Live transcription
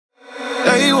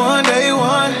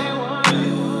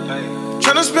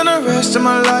spend the rest of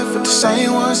my life with the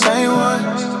same one, same one.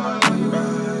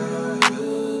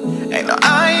 Ain't no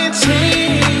INT.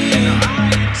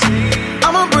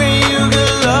 I'ma bring you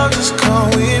good love, just come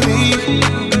with me.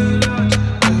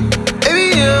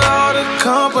 Baby, you're all the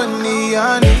company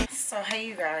I need. So hey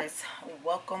you guys,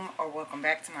 welcome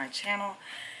back to my channel.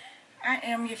 I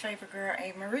am your favorite girl,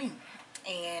 A.MaRee.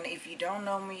 And if you don't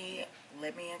know me,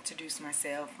 let me introduce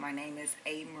myself. My name is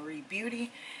A.MaRee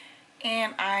Beauty,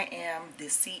 and I am the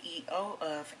CEO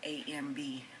of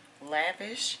A.MaRee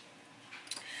Lavish.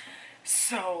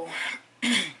 So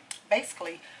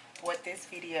basically what this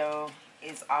video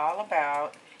is all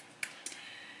about,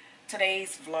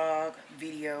 today's vlog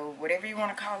video, whatever you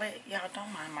want to call it, y'all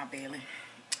don't mind my belly.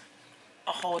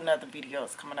 A whole nother video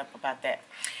is coming up about that.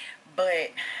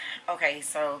 But okay,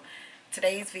 so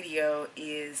today's video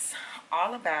is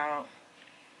all about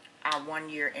our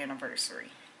 1-year anniversary.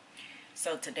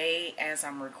 So today, as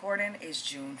I'm recording, is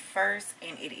June 1st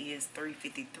and it is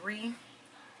 3:53.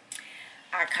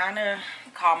 I kind of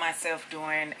call myself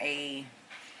doing a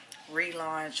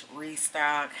relaunch,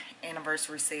 restock,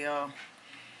 anniversary sale,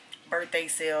 birthday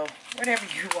sale, whatever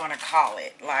you want to call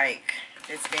it. Like,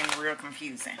 it's been real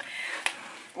confusing.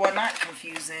 Well, not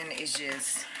confusing, it's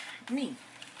just me,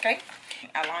 okay?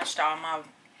 I launched all my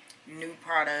new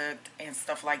product and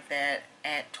stuff like that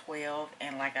at 12,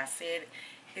 and like I said,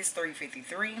 it's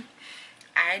 3:53.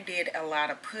 I did a lot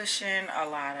of pushing, a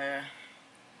lot of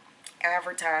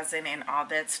advertising and all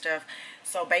that stuff.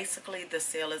 So basically the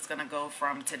sale is going to go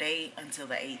from today until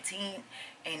the 18th,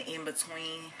 and in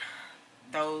between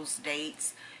those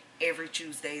dates, every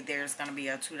Tuesday there's going to be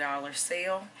a $2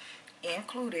 sale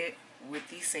included with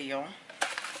the sale.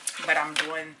 But I'm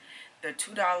doing the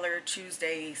 $2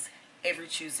 Tuesdays every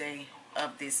Tuesday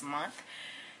of this month.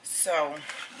 So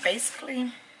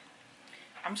basically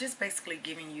I'm just basically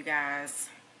giving you guys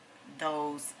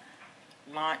those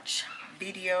launch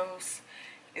videos.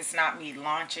 It's not me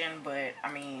launching, but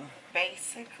I mean,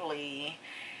 basically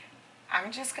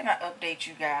I'm just gonna update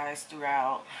you guys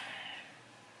throughout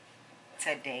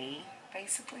today,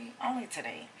 basically only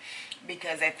today,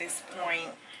 because at this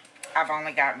point I've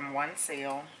only gotten one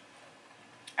sale.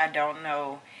 I don't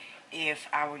know if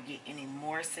I would get any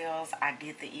more sales. I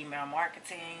did the email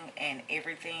marketing and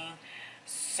everything,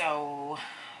 so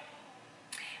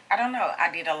I don't know. I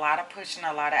did a lot of pushing,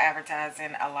 a lot of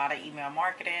advertising, a lot of email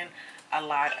marketing, a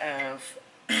lot of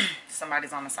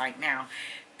somebody's on the site now.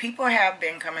 People have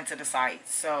been coming to the site,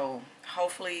 so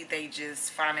hopefully they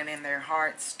just find it in their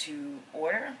hearts to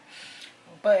order.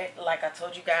 But like I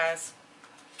told you guys,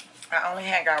 I only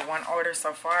had got one order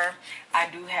so far. I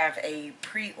do have a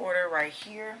pre-order right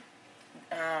here.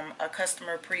 A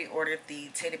customer pre-ordered the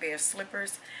teddy bear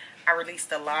slippers. I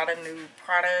released a lot of new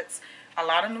products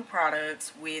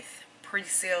with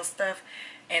pre-sale stuff,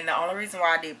 and the only reason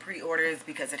why I did pre-order is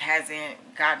because it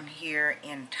hasn't gotten here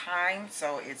in time,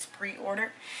 so it's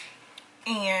pre-ordered.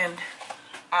 And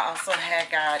I also had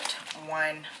got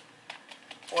one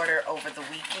order over the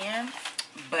weekend,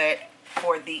 but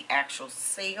for the actual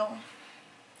sale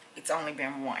it's only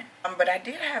been one. But I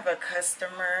did have a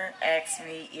customer ask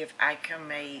me if I can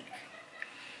make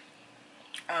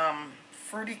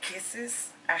Fruity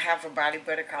Kisses. I have a body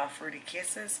butter called Fruity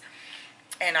Kisses,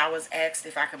 and I was asked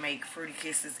if I could make Fruity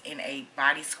Kisses in a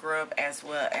body scrub as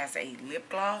well as a lip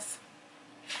gloss.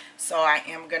 So I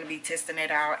am going to be testing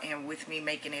it out, and with me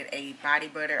making it a body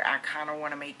butter, I kind of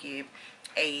want to make it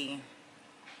a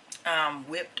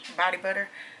whipped body butter.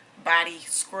 Body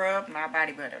scrub, not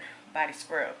body butter, body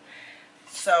scrub.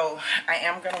 So I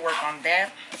am going to work on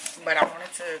that, but I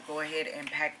wanted to go ahead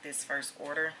and pack this first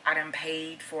order. I done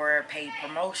paid for paid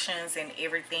promotions and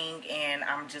everything, and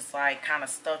I'm just like kind of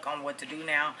stuck on what to do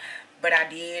now. But I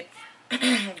did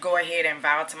go ahead and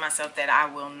vow to myself that I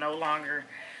will no longer,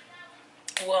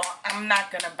 well, I'm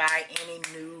not going to buy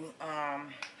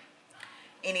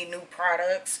any new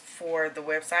products for the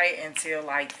website until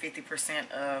like 50%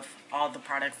 of all the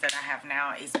products that I have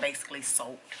now is basically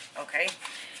sold. Okay,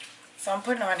 so I'm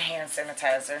putting on hand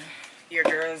sanitizer. Your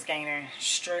girl is gaining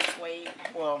stress weight.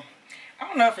 Well, I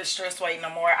don't know if it's stress weight no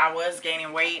more. I was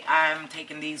gaining weight. I'm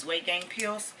taking these weight gain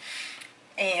pills,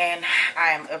 and I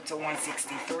am up to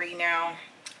 163 now,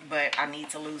 but I need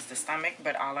to lose the stomach.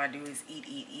 But all I do is eat,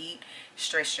 eat, eat,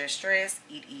 stress, stress, stress,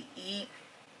 eat, eat, eat,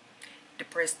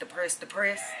 depress, depress,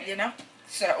 depress, you know.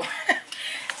 So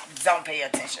don't pay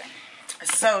attention.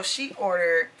 So she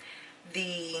ordered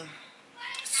the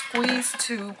squeeze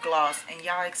tube gloss, and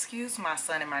y'all excuse my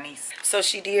son and my niece. So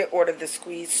she did order the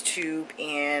squeeze tube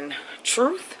in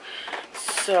Truth.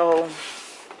 So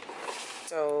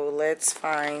let's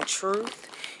find Truth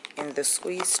in the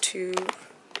squeeze tube.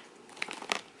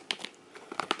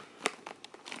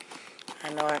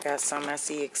 I know I got some I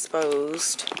see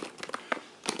exposed.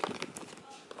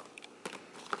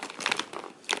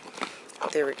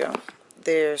 There we go.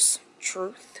 There's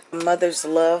Truth. Mother's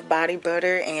Love body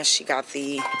butter, and she got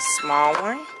the small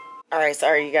one. Alright,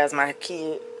 sorry you guys, my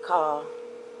kid called.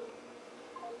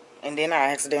 And then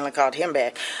I accidentally called him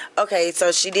back. Okay,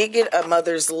 so she did get a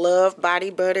Mother's Love body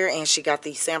butter, and she got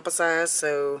the sample size.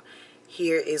 So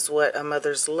here is what a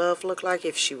Mother's Love looked like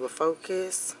if she would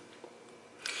focus.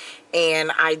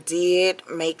 And I did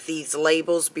make these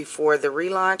labels before the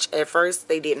relaunch. At first,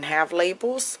 they didn't have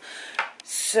labels.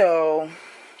 So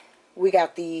we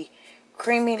got the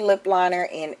creamy lip liner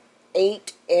in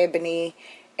 8 Ebony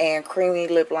and creamy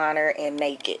lip liner in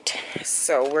Naked.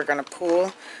 So we're going to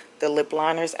pull the lip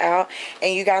liners out.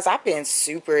 And you guys, I've been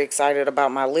super excited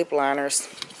about my lip liners.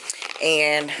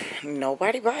 And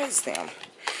nobody buys them.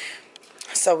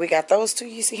 So we got those two.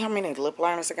 You see how many lip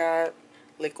liners I got?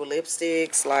 Liquid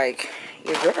lipsticks. Like,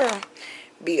 your girl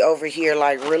be over here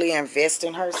like really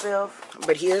investing herself.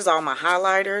 But here's all my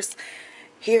highlighters.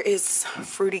 Here is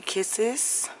Fruity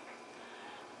Kisses.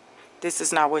 This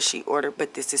is not what she ordered,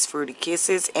 but this is Fruity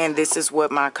Kisses. And this is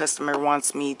what my customer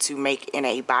wants me to make in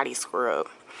a body scrub.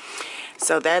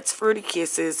 So that's Fruity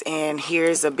Kisses. And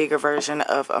here's a bigger version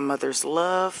of A Mother's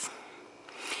Love.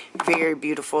 Very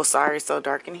beautiful. Sorry, it's so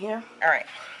dark in here. Alright.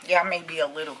 Yeah, I may be a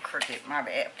little crooked. My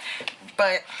bad.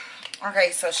 But, okay,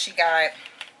 so she got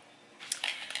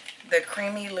the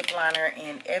creamy lip liner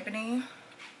in Ebony.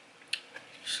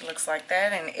 She looks like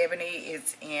that. And Ebony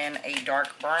is in a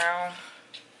dark brown.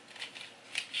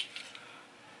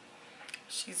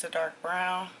 She's a dark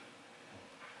brown.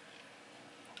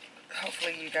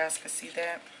 Hopefully you guys can see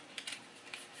that.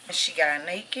 And she got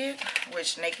Naked,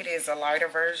 which Naked is a lighter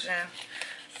version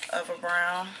of a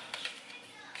brown.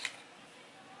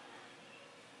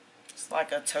 It's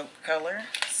like a taupe color.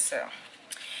 So,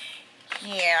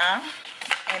 yeah.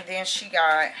 And then she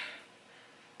got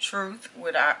Truth,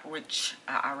 which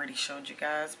I already showed you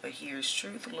guys. But here's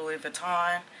Truth, Louis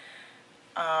Vuitton.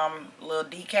 Little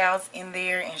decals in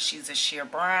there, and she's a sheer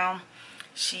brown.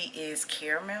 She is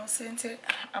caramel scented,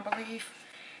 I believe.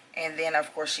 And then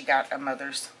of course she got A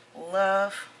Mother's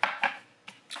Love.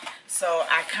 So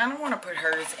I kind of want to put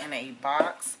hers in a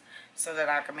box so that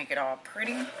I can make it all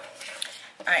pretty.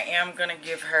 I am going to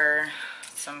give her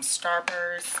some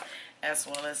Starburst as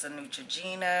well as a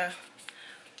Neutrogena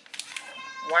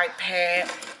white pad.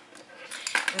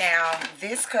 Now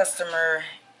this customer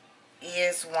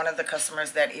is one of the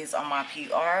customers that is on my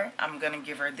PR. I'm going to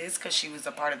give her this because she was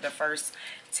a part of the first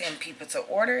 10 people to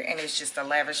order, and it's just a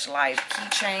Lavish Life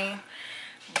keychain.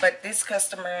 But this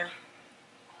customer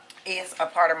is a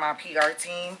part of my PR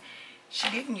team.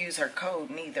 She didn't use her code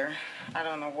neither. I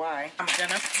don't know why. I'm going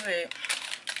to put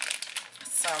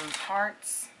some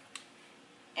hearts,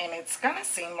 and it's going to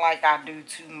seem like I do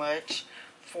too much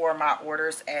for my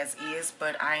orders as is,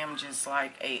 but I am just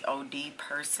like a OD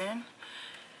person.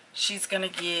 She's going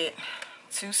to get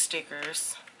 2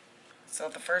 stickers. So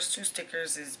the first 2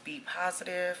 stickers is Be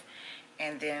Positive,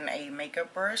 and then a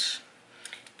makeup brush.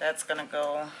 That's going to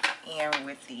go in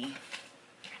with the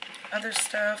other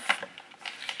stuff.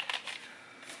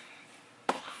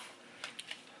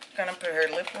 Going to put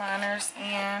her lip liners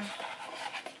in.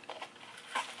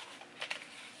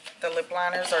 The lip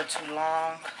liners are too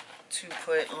long to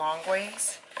put long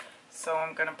ways, so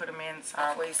I'm going to put them in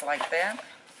sideways like that.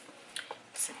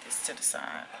 Set this to the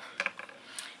side.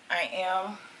 I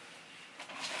am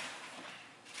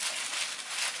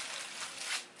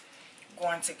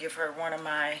going to give her one of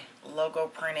my logo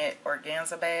printed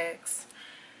organza bags,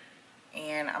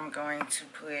 and I'm going to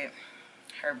put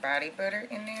her body butter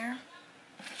in there,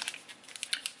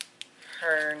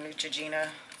 her Neutrogena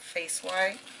face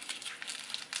wipe,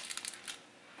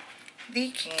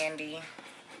 the candy.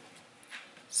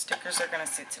 Stickers are going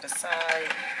to sit to the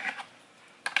side.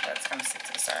 That's going to sit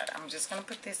to the side. I'm just going to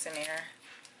put this in there.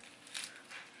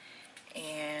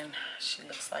 And she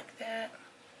looks like that.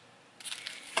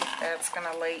 That's going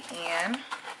to lay in.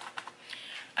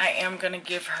 I am going to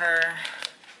give her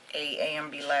a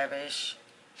A.MaRee Lavish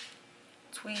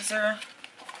tweezer.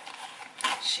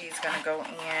 She's going to go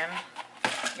in.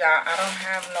 Y'all, I don't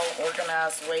have no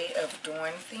organized way of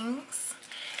doing things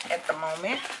at the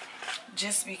moment,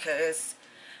 just because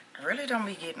I really don't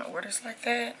be getting orders like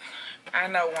that. I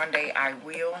know one day I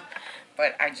will,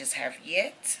 but I just have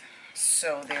yet.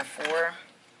 So therefore,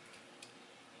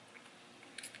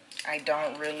 I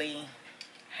don't really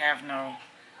have no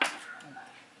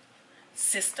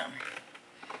system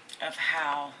of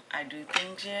how I do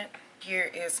things yet.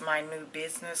 Here is my new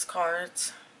business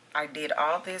cards. I did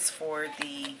all this for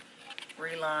the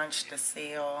relaunch, the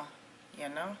sale, you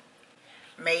know.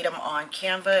 made them on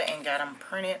Canva and got them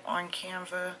printed on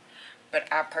Canva, but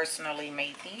I personally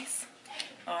made these.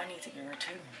 Oh, I need to give her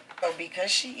two. So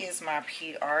because she is my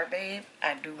PR babe,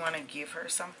 I do want to give her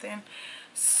something.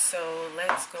 So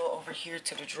let's go over here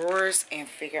to the drawers and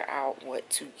figure out what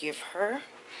to give her.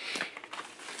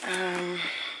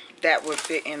 That would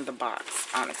fit in the box,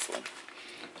 honestly.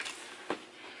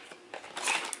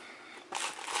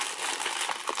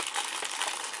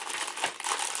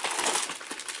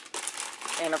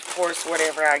 And of course,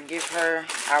 whatever I give her,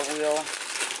 I will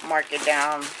mark it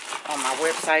down on my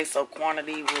website, so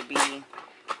quantity will be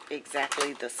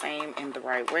exactly the same in the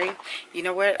right way. You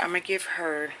know what? I'm gonna give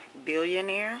her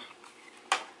Billionaire.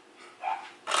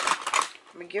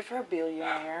 I'm gonna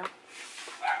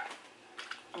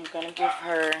give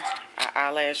her an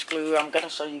eyelash glue. I'm gonna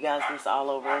show you guys this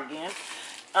all over again.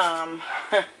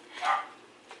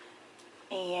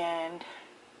 And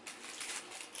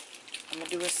I'm gonna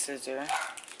do a scissor.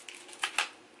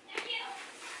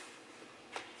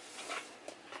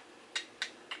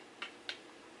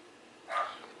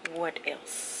 What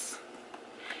else?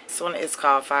 This one is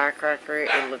called Firecracker.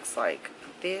 It looks like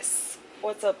this.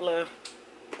 What's up, love?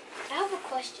 I have a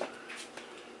question.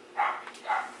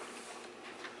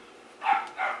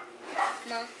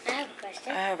 Mom, I have a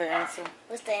question. I have an answer.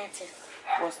 What's the answer?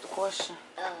 What's the question?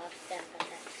 I forgot about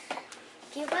that.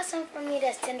 Can you buy something for me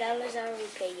that's $10? I'll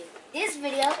repay you. This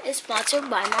video is sponsored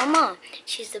by my mom.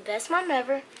 She's the best mom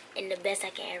ever and the best I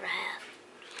can ever have.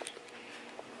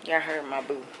 Y'all heard my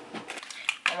boo.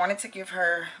 I wanted to give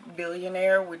her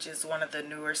Billionaire, which is one of the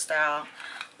newer style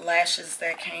lashes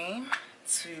that came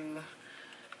to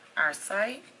our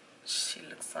site. She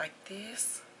looks like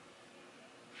this.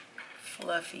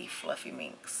 Fluffy, fluffy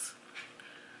minks.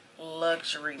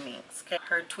 Luxury minks. Okay.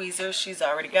 Her tweezers she's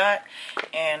already got.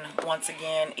 And once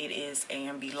again, it is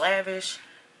A.MaRee Lavish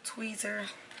tweezer.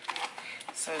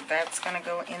 So that's going to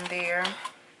go in there.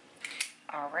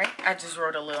 Alright, I just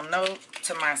wrote a little note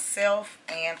to myself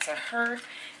and to her.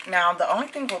 Now, the only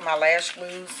thing with my lash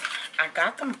glues, I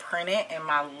got them printed and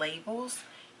my labels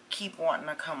keep wanting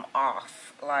to come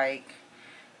off. Like,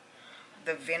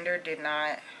 the vendor did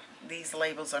not, these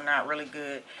labels are not really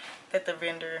good that the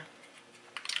vendor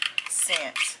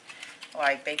sent.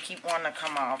 Like, they keep wanting to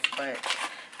come off, but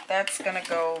that's going to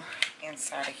go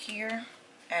inside of here,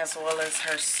 as well as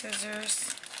her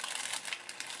scissors.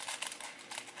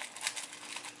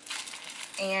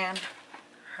 And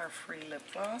her free lip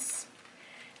gloss.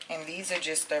 And these are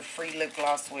just the free lip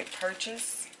gloss with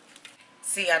purchase.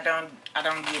 See, I don't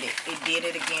get it. It did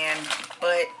it again,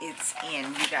 but it's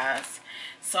in, you guys.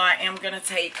 So I am gonna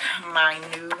take my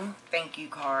new thank you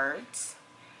cards,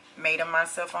 made them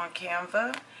myself on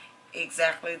Canva,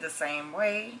 exactly the same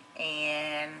way,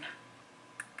 and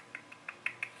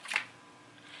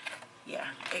yeah,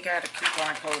 it got a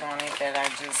coupon code on it that I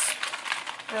just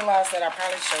realized that I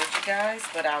probably showed you guys,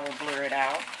 but I will blur it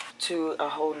out to a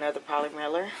whole nother poly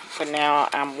mailer. But now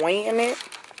I'm weighing it.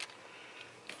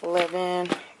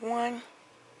 11.1.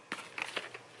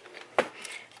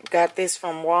 Got this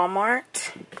from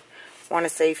Walmart. Want to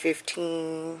say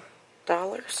 $15.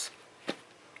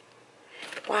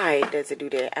 Why does it do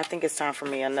that? I think it's time for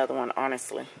me another one,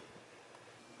 honestly.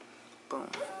 Boom.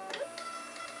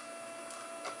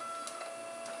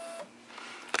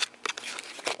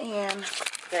 And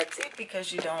that's it,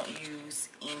 because you don't use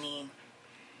any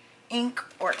ink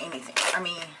or anything. I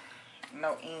mean,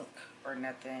 no ink or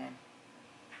nothing.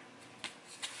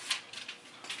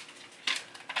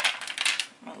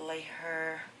 I'm gonna lay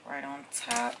her right on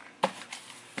top.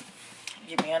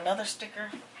 Give me another sticker.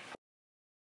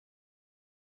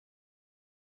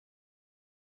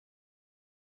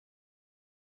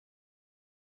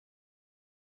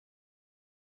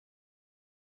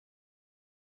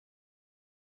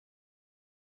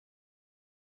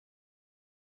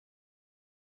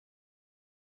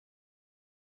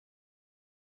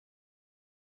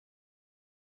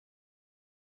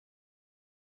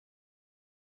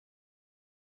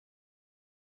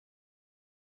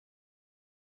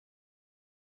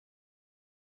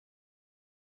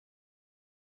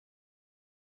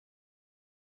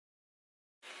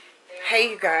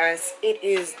 Hey you guys, it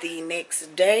is the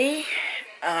next day.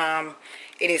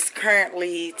 It is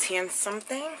currently 10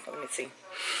 something. Let me see.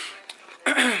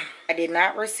 I did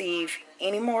not receive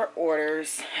any more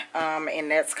orders, and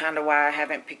that's kind of why I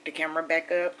haven't picked the camera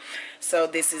back up. So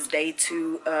this is day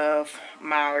 2 of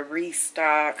my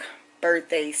Restock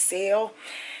birthday sale,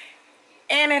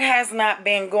 and it has not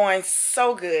been going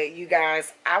so good, you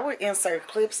guys. I would insert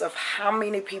clips of how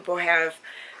many people have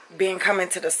been coming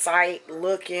to the site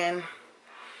looking,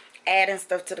 adding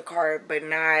stuff to the cart, but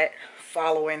not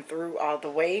following through all the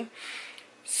way.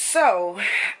 So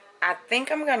I think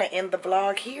I'm gonna end the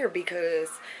vlog here because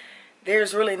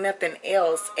there's really nothing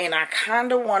else, and I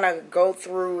kind of want to go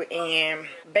through and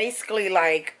basically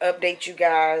like update you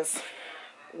guys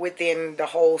within the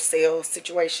whole sales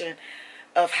situation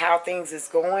of how things is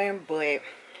going. But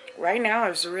right now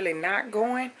it's really not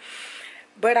going,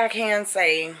 but I can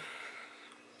say,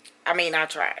 I mean, I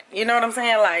tried, you know what I'm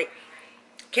saying? Like,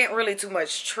 can't really too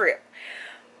much trip.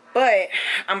 But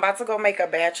I'm about to go make a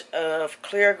batch of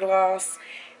clear gloss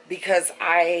because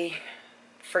I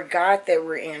forgot that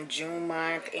we're in June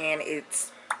month, and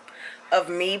it's of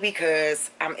me because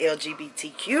I'm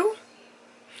LGBTQ,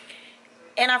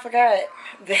 and I forgot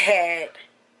that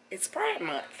it's Pride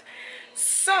Month.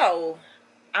 So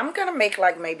I'm gonna make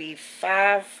like maybe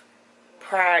 5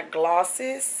 Pride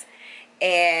glosses,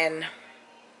 and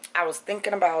I was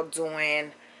thinking about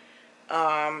doing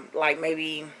like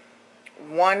maybe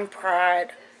 1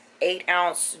 Pride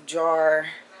 8-ounce jar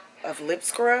of lip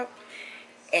scrub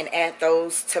and add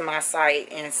those to my site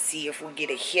and see if we get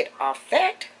a hit off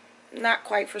that. Not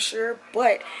quite for sure,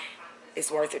 but it's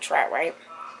worth a try, right?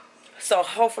 So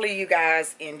hopefully you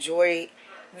guys enjoyed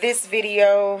this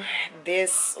video,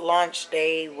 this launch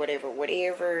day,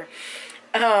 whatever.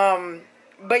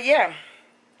 But yeah,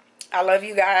 I love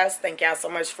you guys. Thank y'all so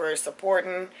much for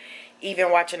supporting,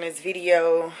 even watching this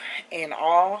video and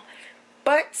all.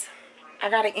 But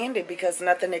I gotta end it because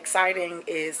nothing exciting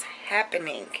is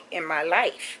happening in my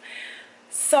life.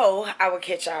 So I will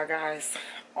catch y'all guys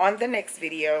on the next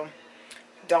video.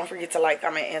 Don't forget to like,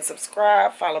 comment, and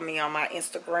subscribe. Follow me on my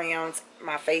Instagrams,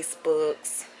 my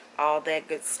Facebooks, all that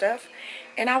good stuff.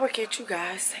 And I will catch you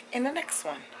guys in the next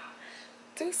one.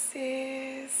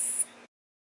 Deuces.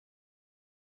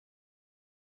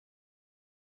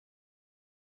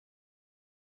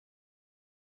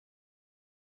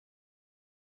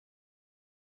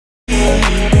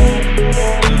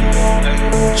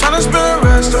 Tryna spend the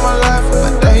rest of my life with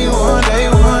a day one.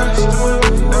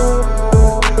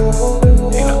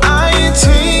 You know I ain't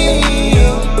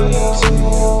teased.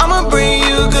 I'ma bring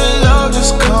you good love,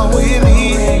 just come with